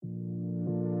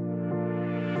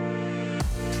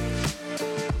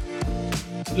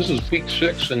This is week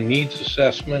 6 in needs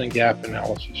assessment and gap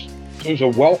analysis. So there's a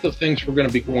wealth of things we're going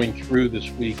to be going through this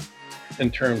week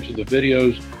in terms of the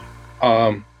videos.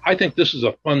 I think this is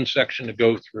a fun section to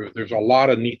go through. There's a lot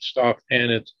of neat stuff,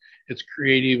 and it's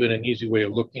creative and an easy way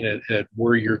of looking at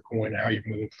where you're going, how you're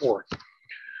moving forward.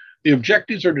 The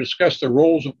objectives are to discuss the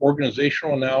roles of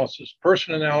organizational analysis,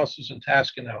 person analysis, and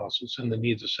task analysis in the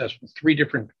needs assessment, 3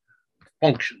 different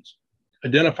functions.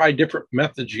 Identify different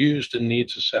methods used in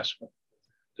needs assessment.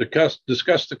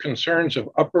 Discuss the concerns of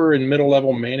upper and middle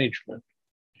level management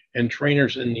and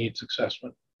trainers in needs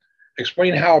assessment.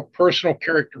 Explain how personal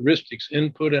characteristics,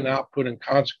 input and output, and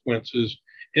consequences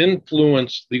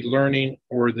influence the learning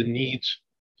or the needs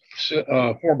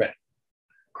format.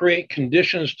 Create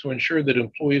conditions to ensure that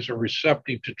employees are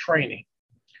receptive to training.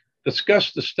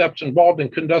 Discuss the steps involved in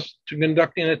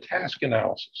conducting a task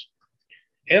analysis.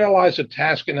 Analyze a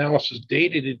task analysis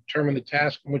data to determine the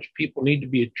task in which people need to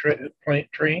be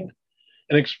trained,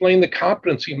 and explain the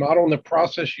competency model and the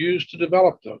process used to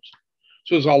develop those.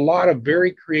 So there's a lot of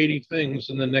very creative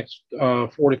things in the next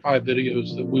 45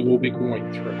 videos that we will be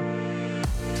going through.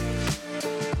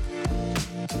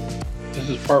 This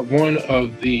is part 1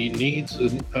 of the needs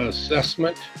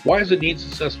assessment. Why is the needs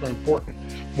assessment important?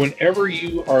 Whenever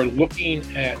you are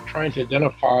looking at trying to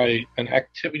identify an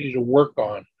activity to work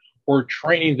on, or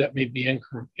training that may be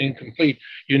incomplete,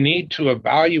 you need to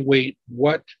evaluate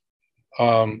what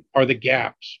are the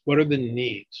gaps, what are the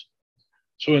needs.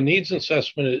 So a needs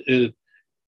assessment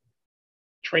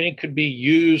training could be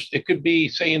used, it could be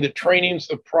saying that training's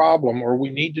the problem, or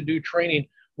we need to do training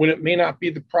when it may not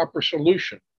be the proper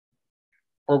solution.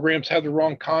 Programs have the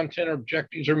wrong content or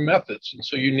objectives or methods, and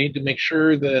so you need to make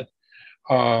sure that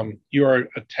you are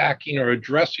attacking or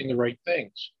addressing the right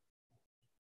things.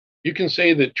 You can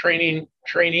say that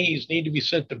trainees need to be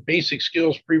sent to basic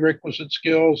skills, prerequisite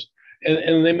skills,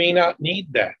 and they may not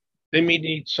need that. They may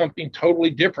need something totally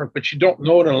different, but you don't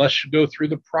know it unless you go through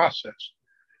the process.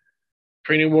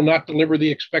 Training will not deliver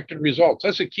the expected results.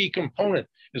 That's a key component,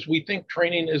 is we think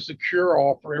training is the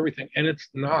cure-all for everything, and it's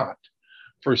not.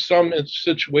 For some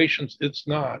situations, it's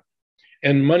not.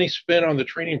 And money spent on the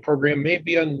training program may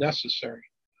be unnecessary.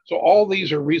 So all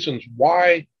these are reasons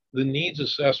why the needs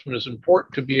assessment is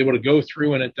important, to be able to go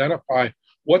through and identify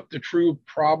what the true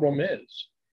problem is.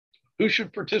 Who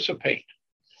should participate?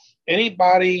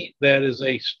 Anybody that is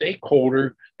a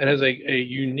stakeholder that has a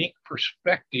unique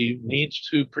perspective needs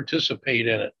to participate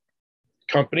in it.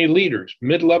 Company leaders,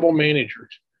 mid-level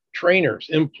managers, trainers,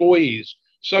 employees,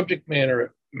 subject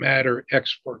matter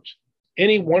experts.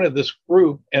 Any one of this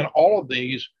group, and all of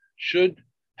these should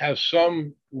have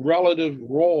some relative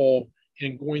role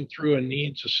in going through a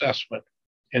needs assessment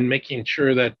and making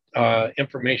sure that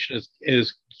information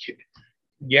is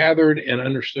gathered and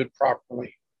understood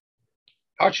properly.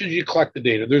 How should you collect the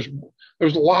data?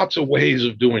 There's lots of ways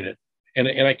of doing it, and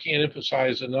I can't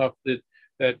emphasize enough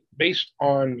that based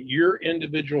on your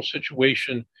individual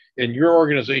situation in your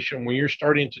organization, when you're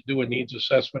starting to do a needs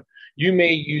assessment, you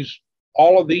may use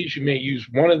all of these, you may use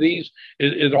one of these.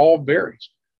 It all varies.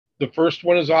 The first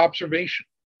one is observation.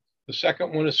 The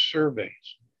second one is surveys,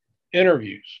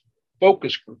 interviews,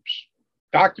 focus groups,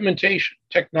 documentation,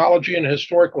 technology, and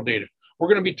historical data. We're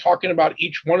going to be talking about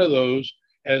each one of those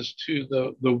as to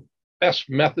the best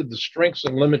method, the strengths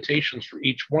and limitations for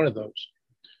each one of those.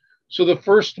 So the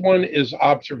first one is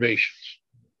observations.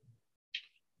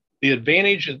 The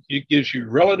advantage is it gives you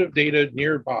relative data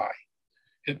nearby.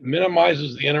 It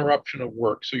minimizes the interruption of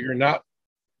work, so you're not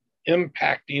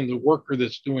impacting the worker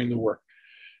that's doing the work.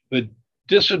 The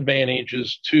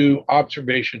disadvantages to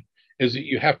observation is that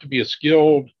you have to be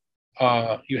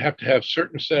you have to have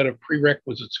certain set of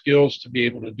prerequisite skills to be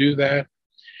able to do that.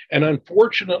 And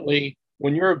unfortunately,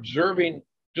 when you're observing,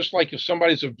 just like if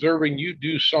somebody's observing you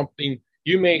do something,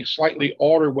 you may slightly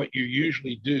alter what you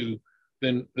usually do,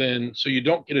 then so you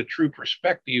don't get a true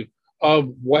perspective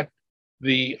of what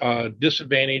the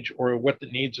disadvantage or what the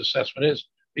needs assessment is,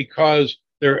 because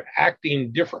they're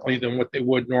acting differently than what they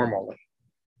would normally.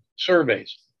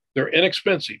 Surveys, they're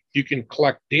inexpensive. You can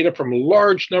collect data from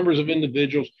large numbers of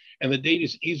individuals, and the data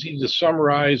is easy to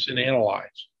summarize and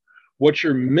analyze. What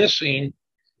you're missing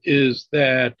is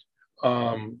that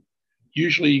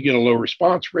usually you get a low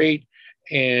response rate,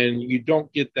 and you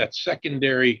don't get that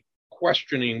secondary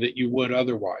questioning that you would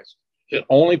otherwise. It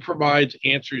only provides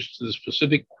answers to the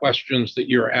specific questions that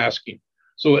you're asking.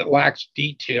 So it lacks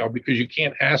detail, because you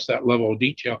can't ask that level of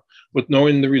detail with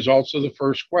knowing the results of the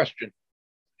first question.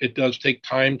 It does take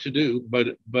time to do, but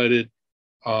it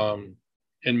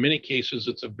in many cases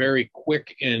it's a very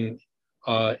quick and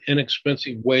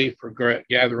inexpensive way for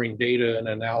gathering data and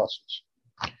analysis.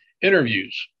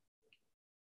 Interviews.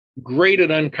 great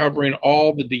at uncovering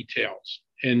all the details,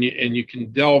 and you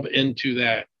can delve into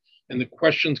that. And the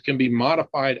questions can be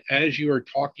modified as you are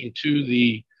talking to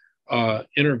the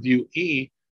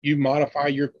interviewee. You modify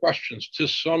your questions to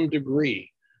some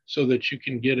degree so that you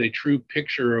can get a true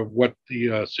picture of what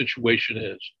the situation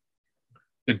is.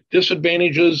 The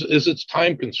disadvantages is it's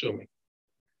time consuming.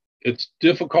 It's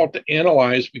difficult to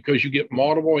analyze because you get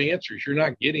multiple answers. You're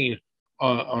not getting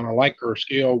on a Likert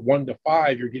scale 1 to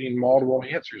 5, you're getting multiple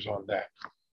answers on that.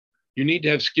 You need to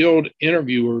have skilled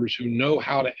interviewers who know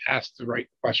how to ask the right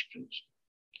questions.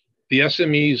 The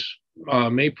SMEs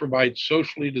may provide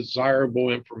socially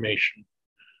desirable information,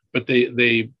 but they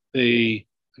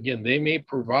may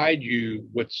provide you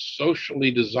what's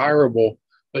socially desirable,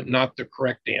 but not the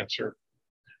correct answer,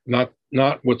 not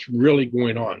what's really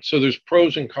going on. So there's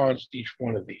pros and cons to each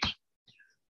one of these.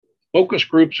 Focus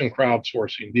groups and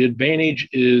crowdsourcing. The advantage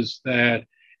is that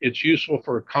it's useful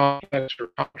for a complex or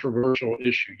controversial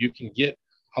issue. You can get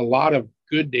a lot of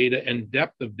good data and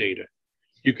depth of data.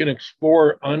 You can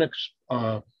explore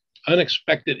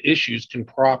unexpected issues can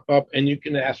crop up, and you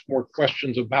can ask more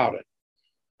questions about it.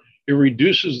 It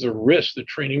reduces the risk that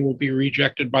training will be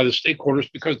rejected by the stakeholders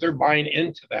because they're buying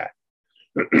into that.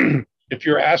 If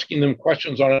you're asking them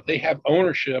questions on it, they have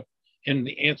ownership in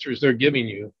the answers they're giving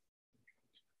you,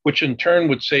 which in turn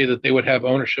would say that they would have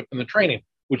ownership in the training,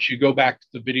 which you go back to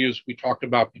the videos we talked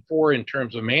about before in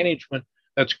terms of management.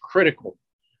 That's critical.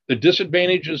 The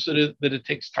disadvantage is that it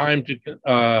takes time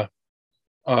to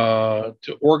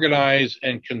organize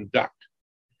and conduct.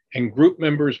 And group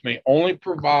members may only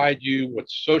provide you with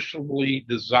socially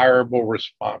desirable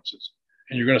responses.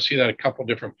 And you're going to see that a couple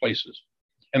different places.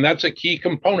 And that's a key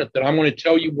component that I'm going to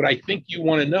tell you what I think you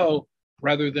want to know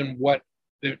rather than what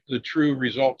the true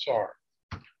results are.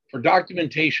 For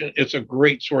documentation, it's a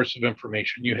great source of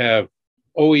information. You have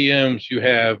OEMs, you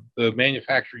have the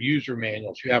manufacturer user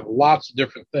manuals, you have lots of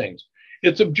different things.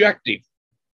 It's objective.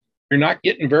 You're not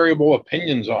getting variable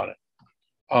opinions on it.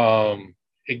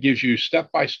 It gives you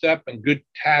step-by-step and good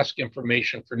task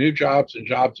information for new jobs and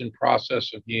jobs in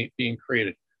process of being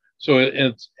created. So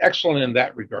it's excellent in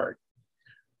that regard.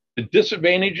 The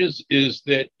disadvantages is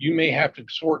that you may have to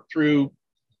sort through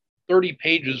 30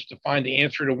 pages to find the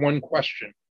answer to one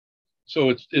question. So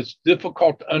it's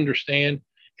difficult to understand,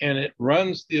 and it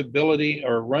runs the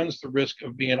risk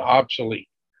of being obsolete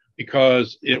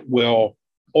because it will,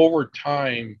 over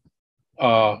time,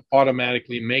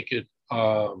 automatically make it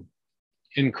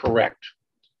incorrect.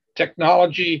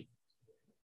 Technology,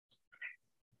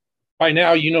 by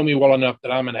now you know me well enough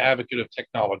that I'm an advocate of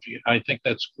technology. I think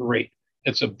that's great.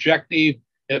 It's objective,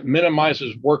 it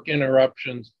minimizes work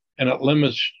interruptions, and it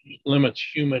limits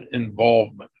human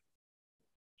involvement.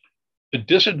 The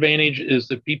disadvantage is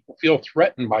that people feel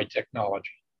threatened by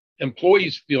technology.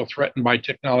 Employees feel threatened by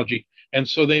technology, and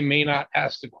so they may not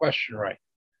ask the question right.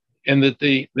 And that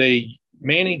the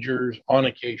managers on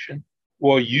occasion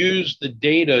will use the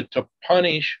data to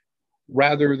punish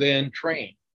rather than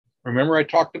train. Remember I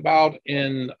talked about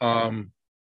in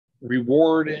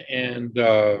reward and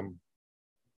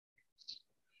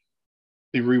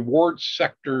the reward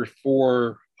sector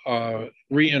for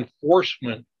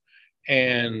reinforcement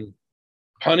and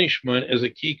punishment is a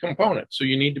key component. So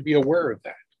you need to be aware of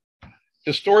that.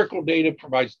 Historical data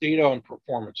provides data on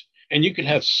performance, and you can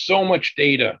have so much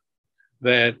data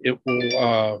that it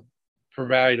will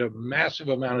provide a massive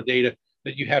amount of data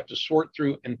that you have to sort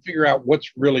through and figure out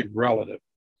what's really relative.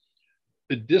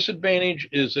 The disadvantage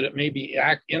is that it may be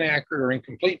inaccurate or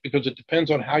incomplete because it depends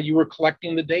on how you were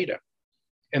collecting the data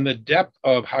and the depth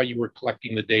of how you were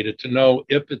collecting the data to know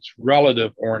if it's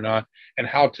relative or not and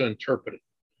how to interpret it.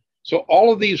 So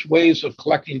all of these ways of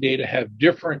collecting data have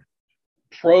different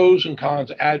pros and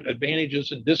cons,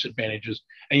 advantages and disadvantages,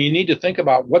 and you need to think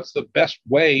about what's the best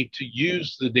way to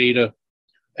use the data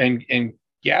and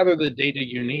gather the data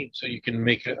you need so you can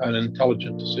make an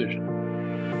intelligent decision.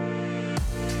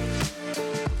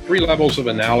 3 levels of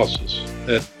analysis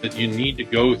that you need to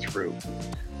go through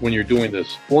when you're doing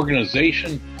this: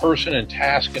 organization, person, and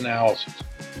task analysis.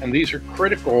 And these are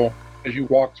critical as you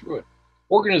walk through it.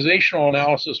 Organizational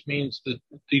analysis means that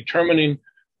determining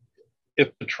if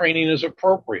the training is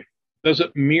appropriate. Does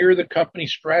it mirror the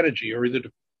company's strategy or the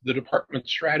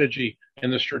department's strategy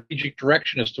and the strategic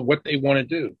direction as to what they want to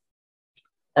do?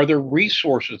 Are there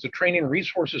resources, the training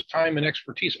resources, time, and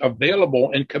expertise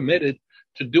available and committed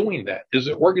to doing that? Is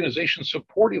the organization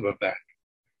supportive of that?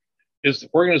 Is the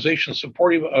organization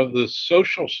supportive of the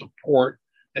social support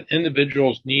that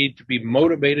individuals need to be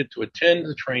motivated to attend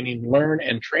the training, learn,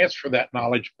 and transfer that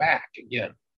knowledge back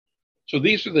again? So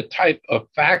these are the type of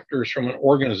factors from an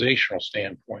organizational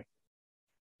standpoint.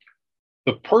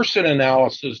 The person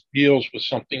analysis deals with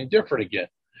something different again.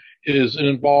 It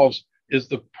involves, is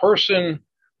the person,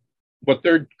 what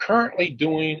they're currently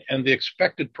doing and the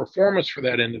expected performance for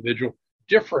that individual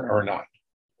different or not?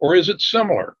 Or is it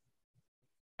similar?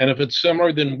 And if it's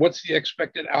similar, then what's the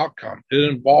expected outcome? It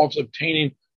involves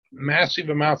obtaining massive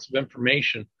amounts of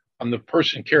information on the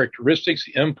person characteristics,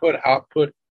 the input,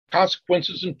 output,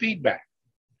 consequences, and feedback.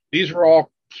 These are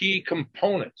all key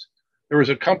components. There was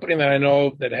a company that I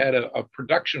know that had a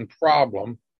production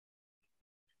problem.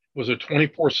 It was a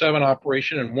 24/7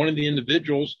 operation, and one of the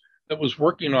individuals that was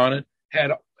working on it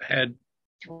had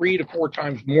 3 to 4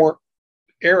 times more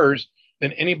errors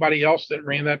than anybody else that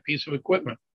ran that piece of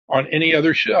equipment on any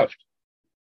other shift.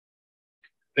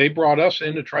 They brought us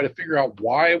in to try to figure out,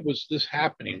 why was this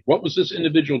happening? What was this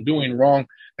individual doing wrong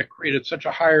that created such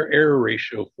a higher error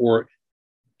ratio for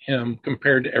him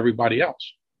compared to everybody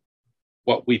else?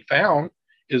 What we found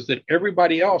is that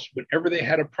everybody else, whenever they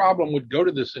had a problem, would go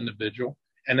to this individual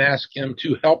and ask him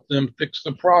to help them fix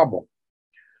the problem.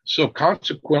 So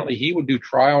consequently, he would do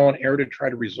trial and error to try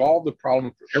to resolve the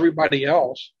problem for everybody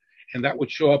else. And that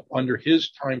would show up under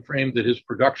his time frame that his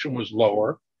production was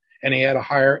lower and he had a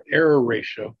higher error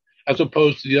ratio, as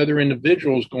opposed to the other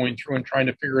individuals going through and trying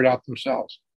to figure it out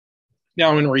themselves.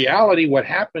 Now, in reality, what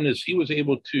happened is he was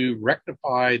able to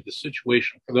rectify the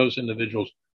situation for those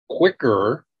individuals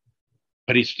quicker,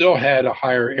 but he still had a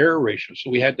higher error ratio.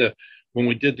 So we had to, when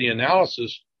we did the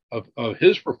analysis of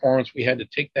his performance, we had to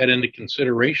take that into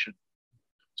consideration.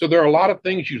 So there are a lot of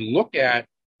things you look at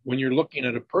when you're looking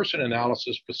at a person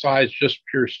analysis besides just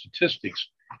pure statistics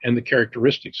and the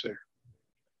characteristics there.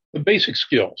 The basic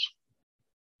skills.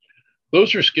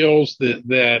 Those are skills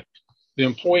that the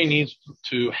employee needs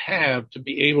to have to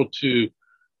be able to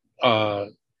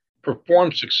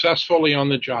perform successfully on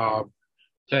the job,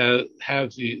 to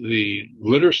have the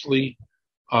literacy,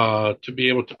 to be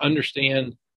able to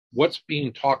understand what's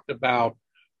being talked about,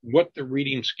 what the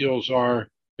reading skills are.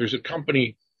 There's a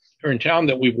company here in town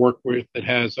that we've worked with that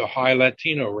has a high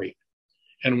Latino rate.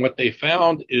 And what they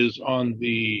found is on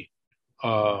the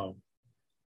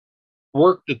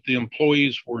work that the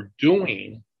employees were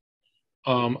doing,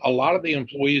 a lot of the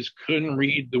employees couldn't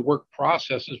read the work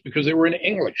processes because they were in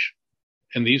English.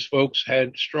 And these folks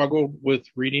had struggled with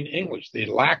reading English. They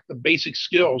lacked the basic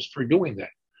skills for doing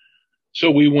that. So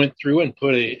we went through and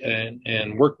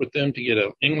and worked with them to get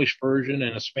an English version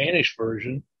and a Spanish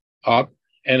version up,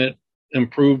 and it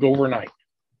improved overnight.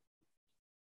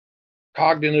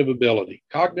 Cognitive ability.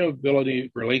 Cognitive ability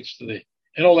relates to the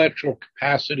intellectual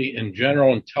capacity and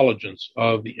general intelligence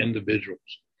of the individuals.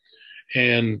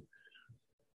 And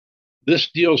this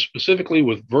deals specifically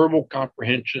with verbal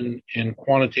comprehension and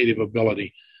quantitative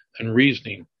ability and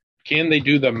reasoning. Can they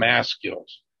do the math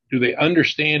skills? Do they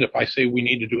understand if I say we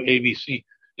need to do ABC?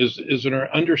 Is there an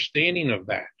understanding of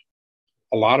that?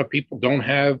 A lot of people don't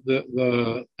have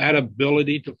that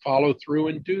ability to follow through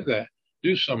and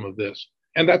do some of this.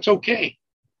 And that's okay.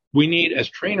 We need, as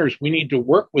trainers, we need to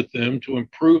work with them to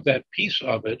improve that piece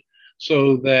of it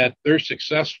so that they're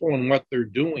successful in what they're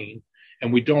doing.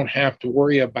 And we don't have to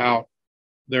worry about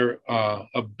their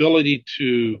ability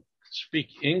to speak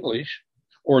English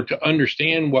or to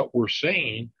understand what we're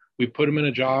saying. We put them in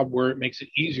a job where it makes it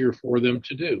easier for them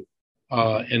to do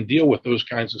and deal with those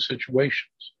kinds of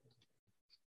situations.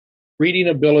 Reading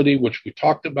ability, which we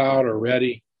talked about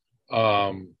already.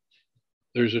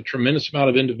 There's a tremendous amount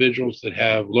of individuals that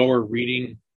have lower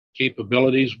reading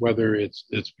capabilities, whether it's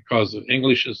because of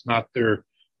English is not their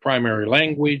primary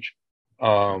language,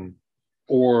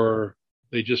 or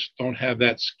they just don't have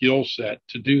that skill set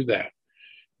to do that.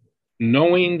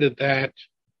 Knowing that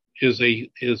is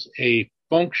a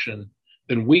function,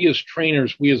 then we as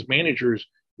trainers, we as managers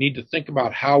need to think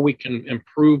about how we can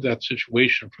improve that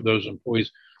situation for those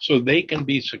employees so they can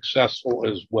be successful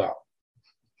as well.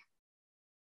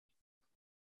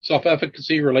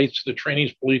 Self-efficacy relates to the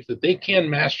trainee's belief that they can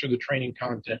master the training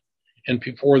content and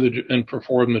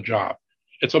perform the job.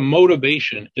 It's a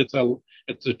motivation. It's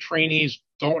the trainees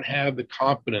don't have the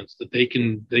confidence that they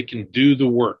can do the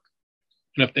work.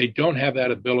 And if they don't have that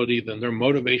ability, then their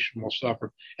motivation will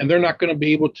suffer, and they're not going to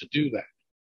be able to do that.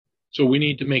 So we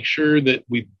need to make sure that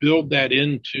we build that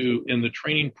in the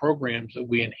training programs, that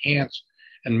we enhance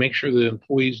and make sure the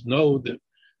employees know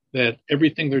that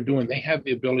everything they're doing, they have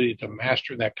the ability to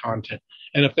master that content.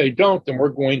 And if they don't, then we're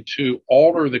going to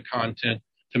alter the content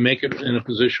to make it in a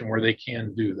position where they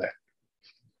can do that.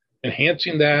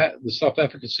 Enhancing the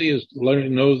self-efficacy is letting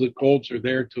them know that goals are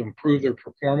there to improve their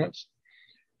performance.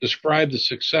 Describe the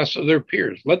success of their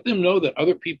peers. Let them know that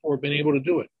other people have been able to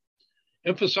do it.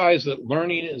 Emphasize that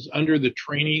learning is under the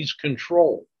trainee's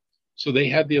control. So they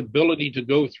have the ability to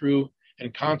go through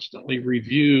and constantly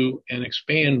review and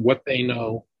expand what they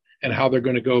know and how they're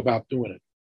going to go about doing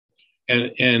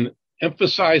it. And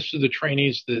emphasize to the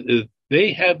trainees that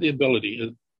they have the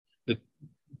ability, that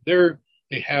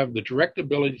they have the direct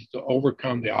ability to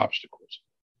overcome the obstacles.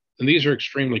 And these are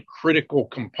extremely critical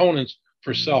components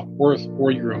for self-worth for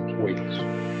your employees.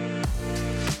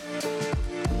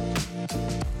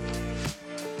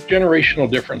 Generational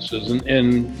differences,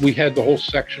 and we had the whole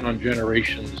section on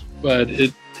generations, but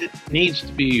it needs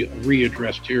to be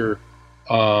readdressed here.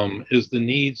 Is the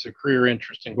needs, the career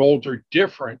interests, and goals are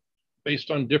different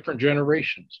based on different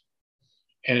generations.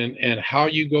 And how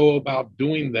you go about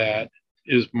doing that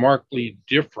is markedly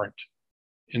different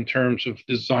in terms of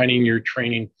designing your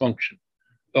training function.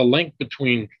 The link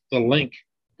between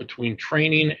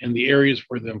training and the areas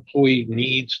where the employee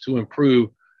needs to improve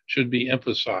should be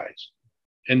emphasized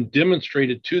and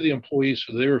demonstrated to the employees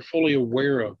so they're fully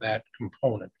aware of that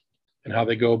component and how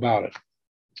they go about it.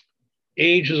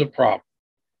 Age is a problem.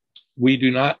 We do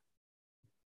not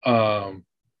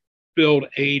build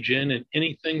age in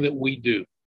anything that we do,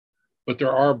 but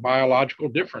there are biological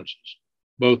differences,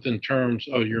 both in terms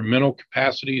of your mental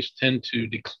capacities tend to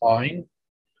decline,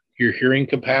 your hearing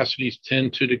capacities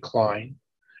tend to decline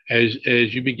as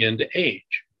you begin to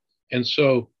age. And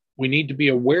so we need to be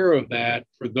aware of that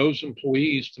for those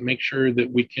employees to make sure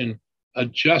that we can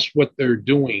adjust what they're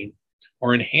doing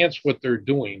or enhance what they're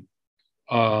doing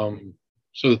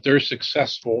so that they're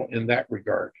successful in that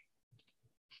regard.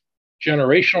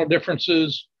 Generational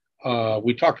differences,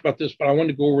 we talked about this, but I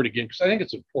wanted to go over it again because I think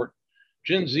it's important.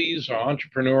 Gen Zs are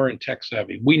entrepreneur and tech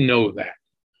savvy. We know that.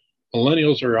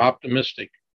 Millennials are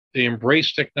optimistic. They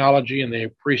embrace technology and they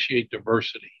appreciate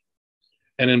diversity.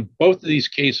 And in both of these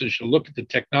cases, you look at the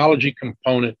technology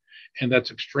component, and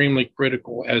that's extremely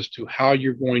critical as to how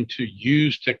you're going to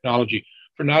use technology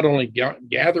for not only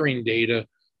gathering data,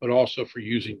 but also for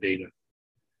using data.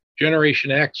 Generation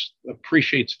X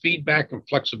appreciates feedback and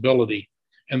flexibility,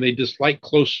 and they dislike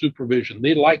close supervision.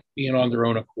 They like being on their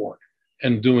own accord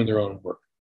and doing their own work.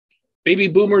 Baby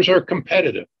boomers are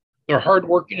competitive. They're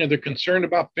hardworking and they're concerned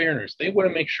about fairness. They want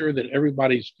to make sure that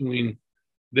everybody's doing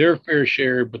their fair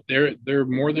share, but they're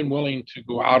more than willing to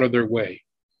go out of their way.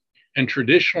 And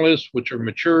traditionalists, which are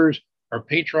matures, are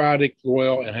patriotic,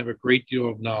 loyal, and have a great deal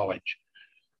of knowledge.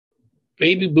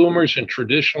 Baby boomers and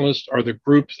traditionalists are the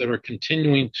groups that are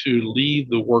continuing to leave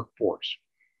the workforce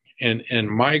and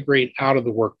migrate out of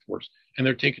the workforce. And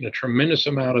they're taking a tremendous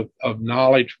amount of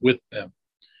knowledge with them.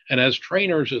 And as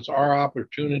trainers, it's our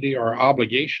opportunity, our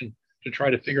obligation to try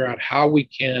to figure out how we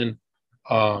can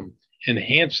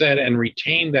enhance that and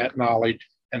retain that knowledge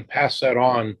and pass that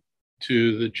on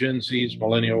to the Gen Zs,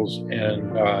 Millennials,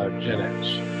 and Gen X.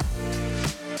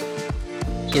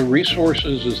 So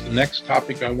resources is the next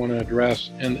topic I want to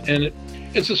address. And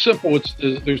it's a simple,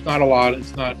 there's not a lot,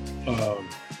 it's not a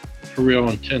real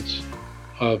intense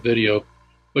video,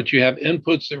 but you have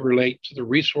inputs that relate to the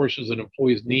resources that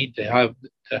employees need to have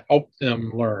to help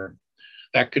them learn.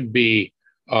 That could be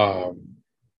how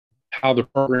the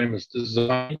program is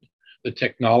designed, the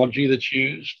technology that's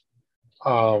used.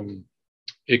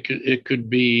 It could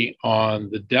be on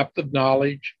the depth of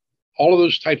knowledge, all of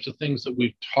those types of things that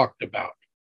we've talked about.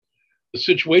 The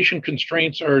situation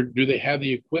constraints are, do they have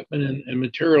the equipment and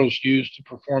materials used to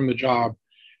perform the job?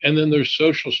 And then there's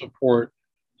social support.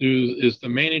 Is the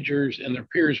managers and their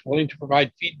peers willing to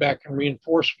provide feedback and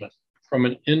reinforcement from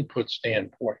an input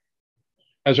standpoint?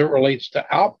 As it relates to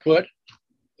output,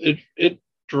 it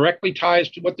directly ties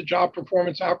to what the job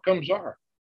performance outcomes are.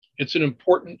 It's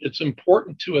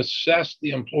important to assess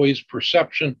the employee's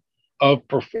perception of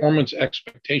performance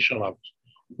expectation levels.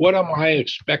 What am I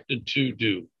expected to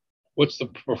do? What's the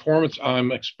performance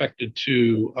I'm expected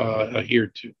to adhere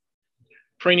to?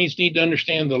 Trainees need to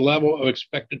understand the level of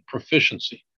expected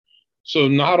proficiency. So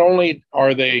not only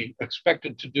are they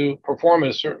expected to perform at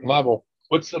a certain level,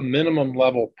 what's the minimum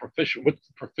level proficient? What's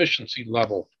the proficiency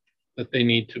level that they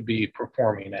need to be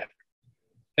performing at?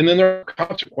 And then there are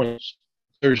consequences.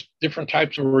 There's different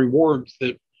types of rewards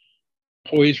that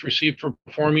employees receive for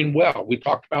performing well. We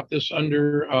talked about this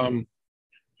under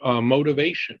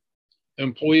motivation. If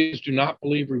employees do not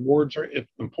believe rewards are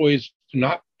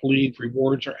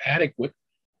adequate,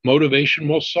 motivation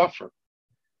will suffer.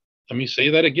 Let me say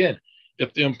that again.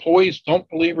 If the employees don't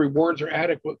believe rewards are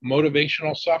adequate, motivation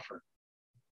will suffer.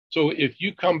 So if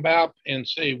you come back and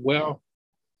say, well,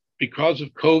 because of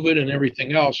COVID and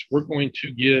everything else, we're going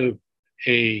to give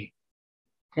a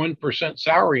 1%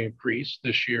 salary increase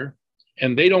this year,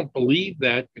 and they don't believe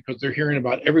that because they're hearing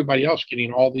about everybody else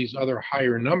getting all these other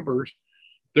higher numbers,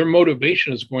 their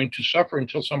motivation is going to suffer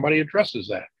until somebody addresses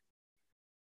that.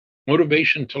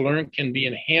 Motivation to learn can be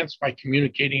enhanced by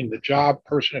communicating the job,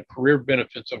 person, and career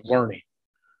benefits of learning.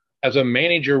 As a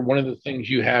manager, one of the things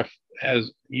you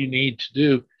need to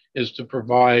do is to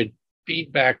provide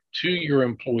feedback to your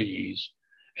employees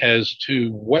as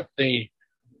to what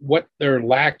they're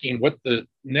lacking, what the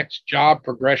next job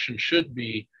progression should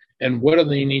be, and what do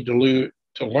they need to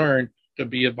learn to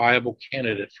be a viable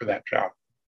candidate for that job.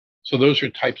 So those are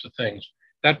types of things.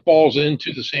 That falls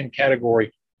into the same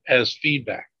category as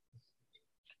feedback.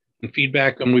 And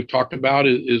feedback, and we've talked about,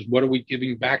 is what are we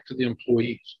giving back to the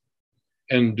employees?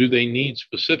 And do they need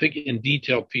specific and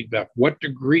detailed feedback? What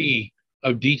degree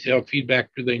of detailed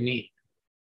feedback do they need?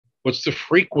 What's the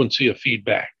frequency of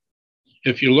feedback?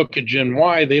 If you look at Gen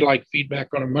Y, they like feedback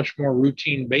on a much more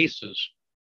routine basis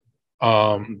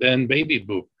than baby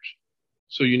boomers.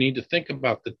 So you need to think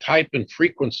about the type and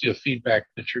frequency of feedback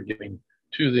that you're giving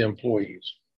to the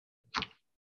employees.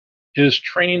 Is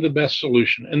training the best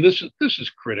solution? And this is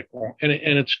critical, and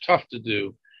it's tough to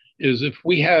do, is if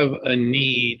we have a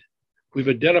need, we've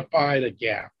identified a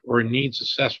gap, or a needs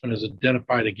assessment has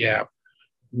identified a gap,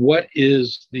 what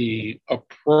is the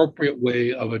appropriate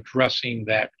way of addressing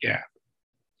that gap?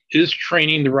 Is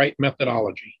training the right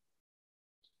methodology?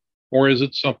 Or is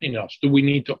it something else? Do we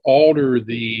need to alter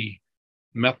the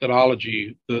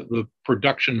methodology, the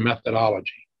production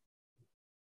methodology?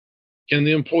 Can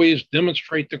the employees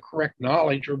demonstrate the correct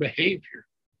knowledge or behavior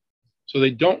so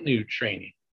they don't need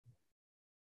training?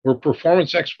 Were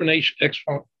performance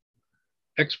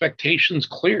expectations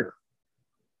clear?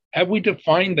 Have we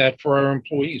defined that for our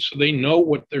employees so they know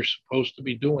what they're supposed to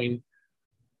be doing?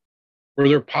 Were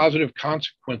there positive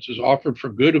consequences offered for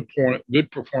good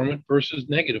performance versus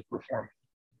negative performance?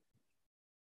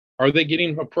 Are they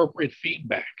getting appropriate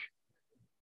feedback?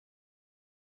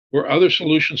 Were other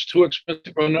solutions too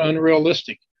expensive or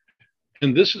unrealistic?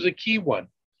 And this is a key one.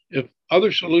 If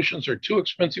other solutions are too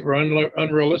expensive or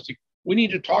unrealistic, we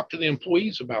need to talk to the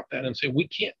employees about that and say, we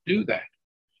can't do that.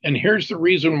 And here's the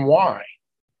reason why.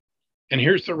 And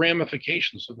here's the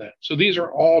ramifications of that. So these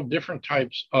are all different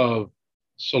types of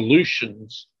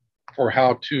solutions for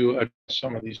how to address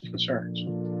some of these concerns.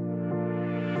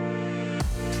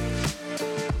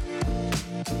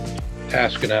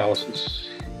 Task analysis.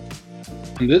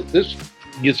 And this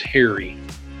gets hairy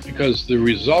because the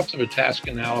results of a task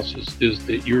analysis is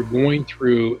that you're going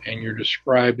through and you're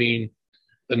describing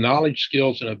the knowledge,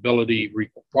 skills, and ability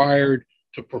required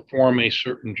to perform a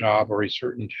certain job or a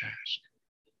certain task.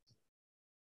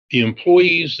 The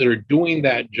employees that are doing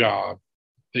that job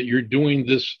that you're doing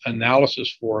this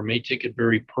analysis for may take it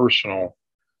very personal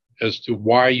as to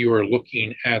why you are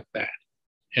looking at that.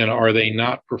 And are they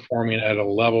not performing at a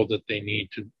level that they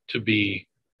need to be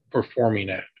performing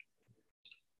at?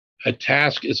 A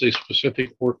task is a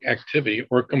specific work activity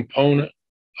or a component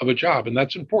of a job, and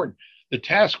that's important. The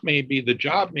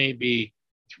job may be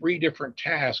 3 different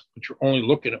tasks, but you're only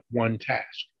looking at one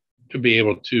task to be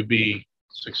able to be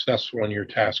successful in your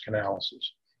task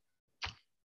analysis.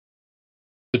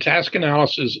 The task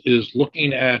analysis is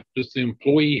looking at, does the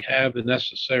employee have the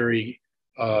necessary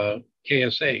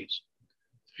KSAs?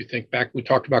 If you think back, we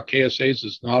talked about KSAs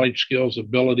as knowledge, skills,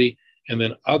 ability, and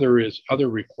then other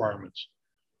requirements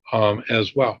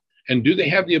as well. And do they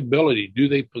have the ability? Do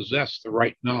they possess the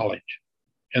right knowledge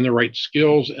and the right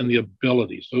skills and the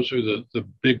abilities? Those are the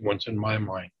big ones in my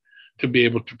mind, to be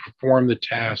able to perform the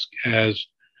task as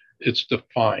it's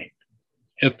defined.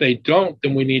 If they don't,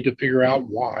 then we need to figure out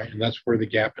why, and that's where the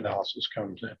gap analysis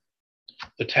comes in.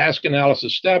 The task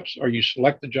analysis steps are: you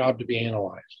select the job to be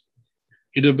analyzed.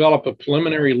 You develop a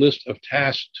preliminary list of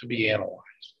tasks to be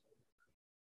analyzed.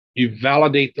 You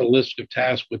validate the list of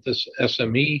tasks with this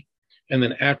SME, and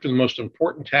then after the most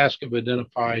important task is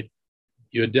identified,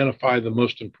 you identify the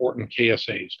most important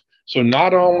KSAs. So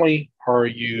not only are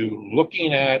you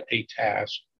looking at a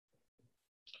task,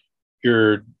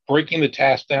 you're breaking the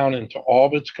task down into all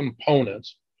of its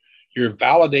components. You're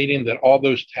validating that all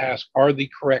those tasks are the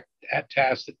correct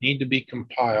tasks that need to be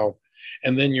compiled.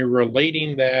 And then you're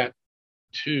relating that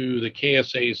to the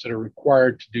KSAs that are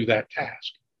required to do that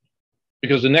task.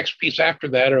 Because the next piece after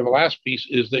that, or the last piece,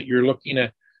 is that you're looking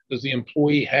at, does the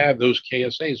employee have those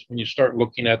KSAs when you start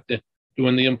looking at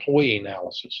doing the employee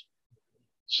analysis?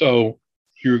 So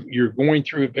you're going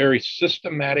through a very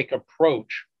systematic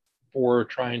approach for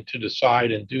trying to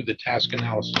decide and do the task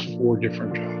analysis for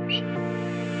different jobs.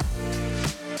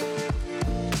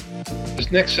 This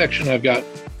next section I've got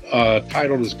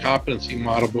titled as competency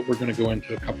model, but we're going to go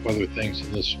into a couple other things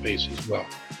in this space as well.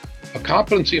 A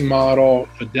competency model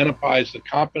identifies the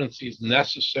competencies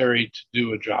necessary to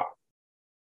do a job.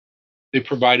 They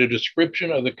provide a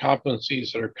description of the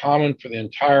competencies that are common for the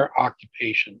entire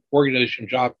occupation, organization,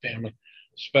 job, family,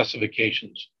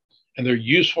 specifications, and they're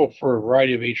useful for a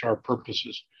variety of HR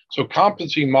purposes. So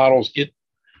competency models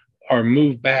are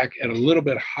moved back at a little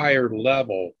bit higher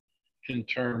level in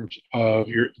terms of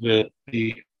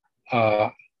the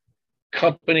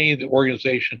company, the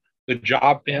organization, the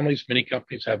job families. Many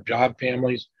companies have job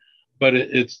families, but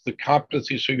it's the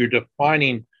competency. So you're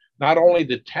defining not only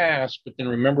the task, but then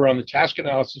remember on the task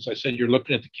analysis, I said you're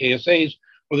looking at the KSAs,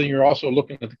 well, then you're also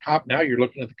looking at now you're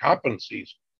looking at the competencies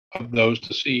of those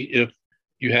to see if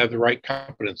you have the right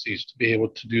competencies to be able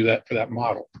to do that for that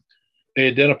model. They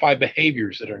identify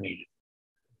behaviors that are needed.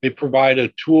 They provide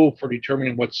a tool for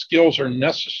determining what skills are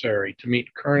necessary to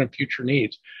meet current and future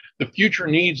needs. The future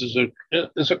needs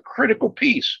is a critical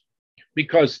piece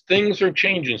because things are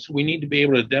changing. So we need to be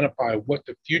able to identify what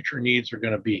the future needs are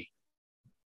going to be.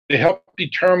 They help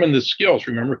determine the skills.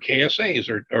 Remember, KSAs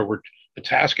or the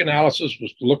task analysis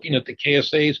was looking at the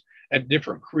KSAs at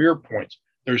different career points.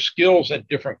 There's skills at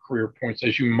different career points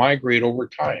as you migrate over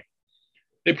time.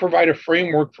 They provide a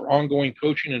framework for ongoing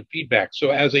coaching and feedback.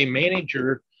 So as a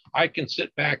manager, I can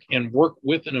sit back and work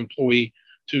with an employee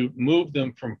to move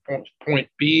them from point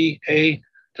B, A,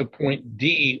 to point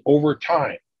D over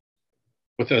time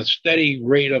with a steady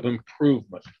rate of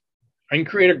improvement. I can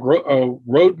create a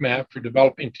roadmap for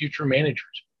developing future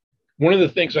managers. One of the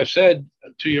things I've said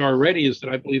to you already is that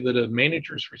I believe that a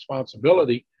manager's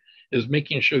responsibility is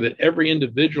making sure that every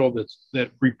individual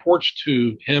that reports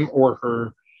to him or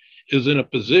her is in a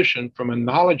position from a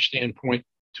knowledge standpoint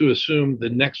to assume the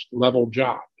next level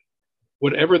job,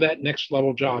 whatever that next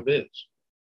level job is.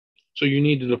 So you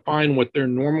need to define what their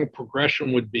normal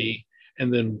progression would be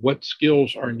and then what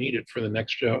skills are needed for the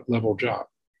next level job.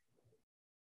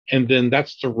 And then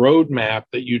that's the roadmap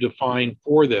that you define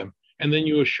for them. And then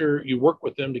you work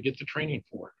with them to get the training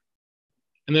for it.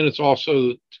 And then it's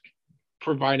also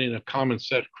providing a common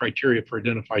set of criteria for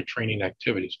identified training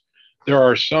activities. There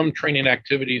are some training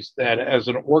activities that as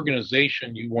an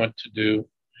organization you want to do,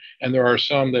 and there are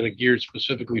some that are geared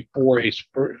specifically for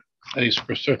a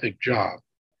specific job.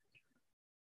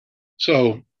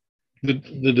 So the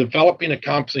developing a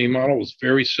competency model is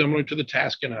very similar to the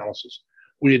task analysis.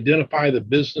 We identify the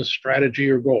business strategy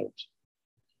or goals.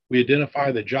 We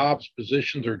identify the jobs,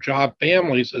 positions, or job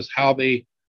families as how they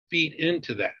feed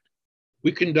into that.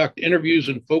 We conduct interviews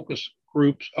and focus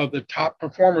groups of the top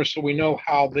performers so we know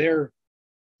how they're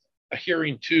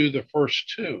adhering to the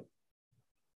first two.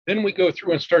 Then we go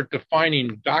through and start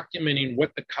defining, documenting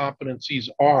what the competencies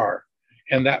are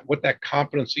and what that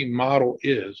competency model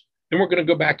is. Then we're going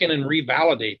to go back in and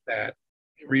revalidate that,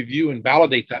 review and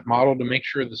validate that model to make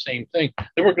sure the same thing.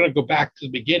 Then we're going to go back to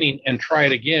the beginning and try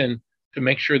it again to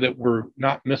make sure that we're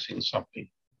not missing something.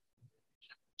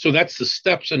 So that's the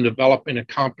steps in developing a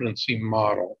competency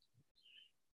model.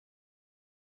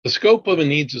 The scope of a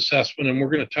needs assessment, and we're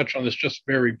going to touch on this just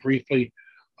very briefly.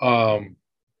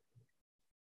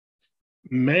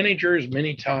 Managers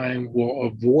many times will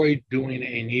avoid doing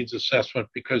a needs assessment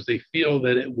because they feel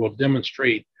that it will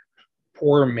demonstrate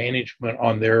poor management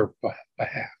on their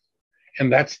behalf.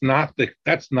 And that's not the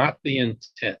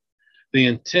intent. The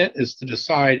intent is to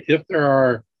decide if there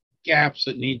are gaps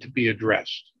that need to be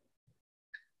addressed.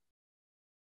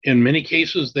 In many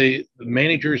cases, the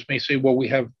managers may say, well, we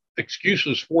have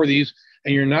excuses for these,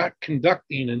 and you're not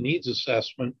conducting a needs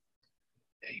assessment.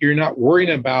 You're not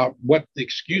worrying about what the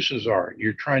excuses are.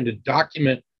 You're trying to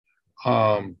document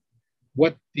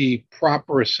what the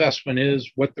proper assessment is,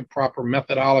 what the proper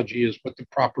methodology is, what the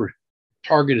proper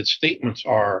targeted statements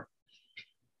are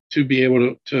to be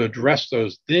able to address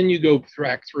those. Then you go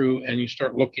back through and you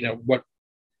start looking at what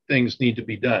things need to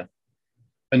be done.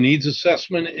 A needs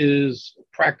assessment is a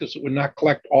practice that would not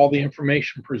collect all the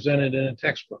information presented in a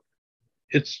textbook.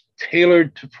 It's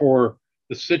tailored for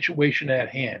the situation at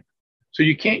hand. So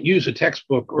you can't use a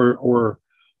textbook or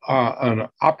an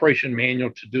operation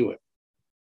manual to do it.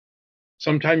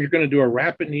 Sometimes you're going to do a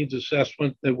rapid needs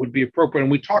assessment that would be appropriate.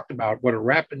 And we talked about what a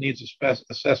rapid needs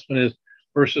assessment is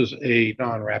versus a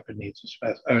non-rapid needs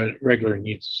regular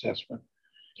needs assessment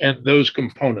and those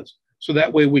components. So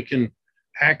that way we can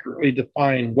accurately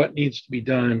define what needs to be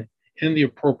done in the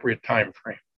appropriate time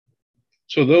frame.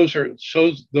 So those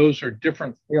are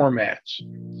different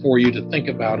formats for you to think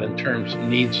about in terms of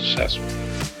needs assessment.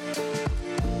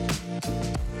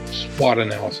 SWOT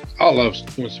analysis. I love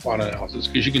doing SWOT analysis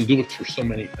because you can do it for so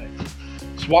many things.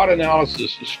 SWOT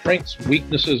analysis is strengths,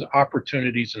 weaknesses,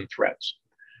 opportunities, and threats.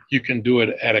 You can do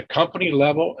it at a company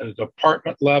level, at a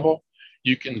department level.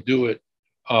 You can do it.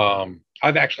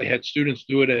 I've actually had students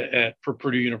do it for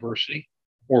Purdue University,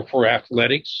 or for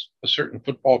athletics, a certain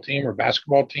football team or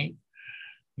basketball team.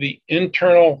 The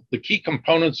key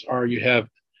components are you have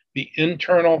the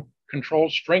internal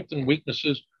controls, strengths and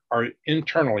weaknesses are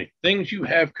internally, things you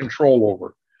have control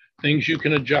over, things you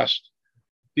can adjust.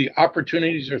 The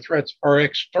opportunities or threats are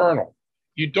external.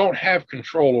 You don't have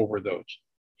control over those.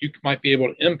 You might be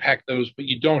able to impact those, but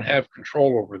you don't have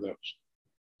control over those.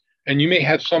 And you may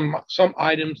have some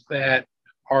items that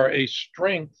are a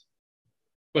strength,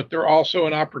 but they're also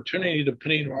an opportunity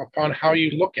depending upon how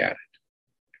you look at it.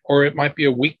 Or it might be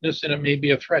a weakness and it may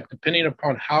be a threat, depending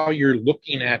upon how you're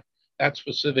looking at that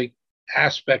specific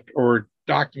aspect or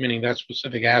documenting that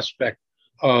specific aspect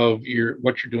of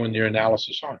what you're doing your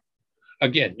analysis on.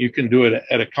 Again, you can do it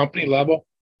at a company level.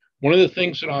 One of the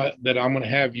things that I'm going to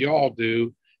have y'all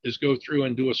do is go through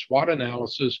and do a SWOT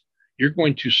analysis. You're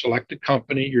going to select a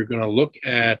company. You're going to look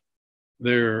at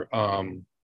their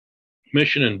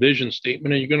mission and vision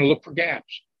statement, and you're going to look for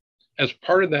gaps. As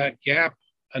part of that gap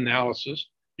analysis,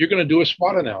 you're going to do a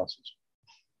SWOT analysis.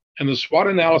 And the SWOT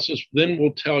analysis then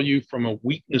will tell you from a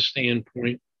weakness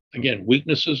standpoint, again,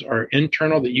 weaknesses are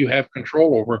internal that you have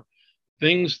control over,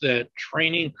 things that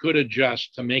training could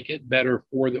adjust to make it better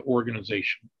for the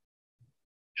organization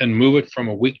and move it from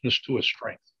a weakness to a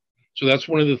strength. So that's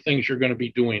one of the things you're going to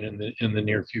be doing in the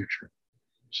near future.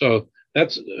 So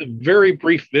that's a very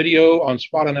brief video on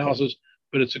SWOT analysis,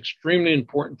 but it's extremely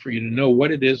important for you to know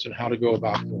what it is and how to go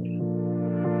about doing it.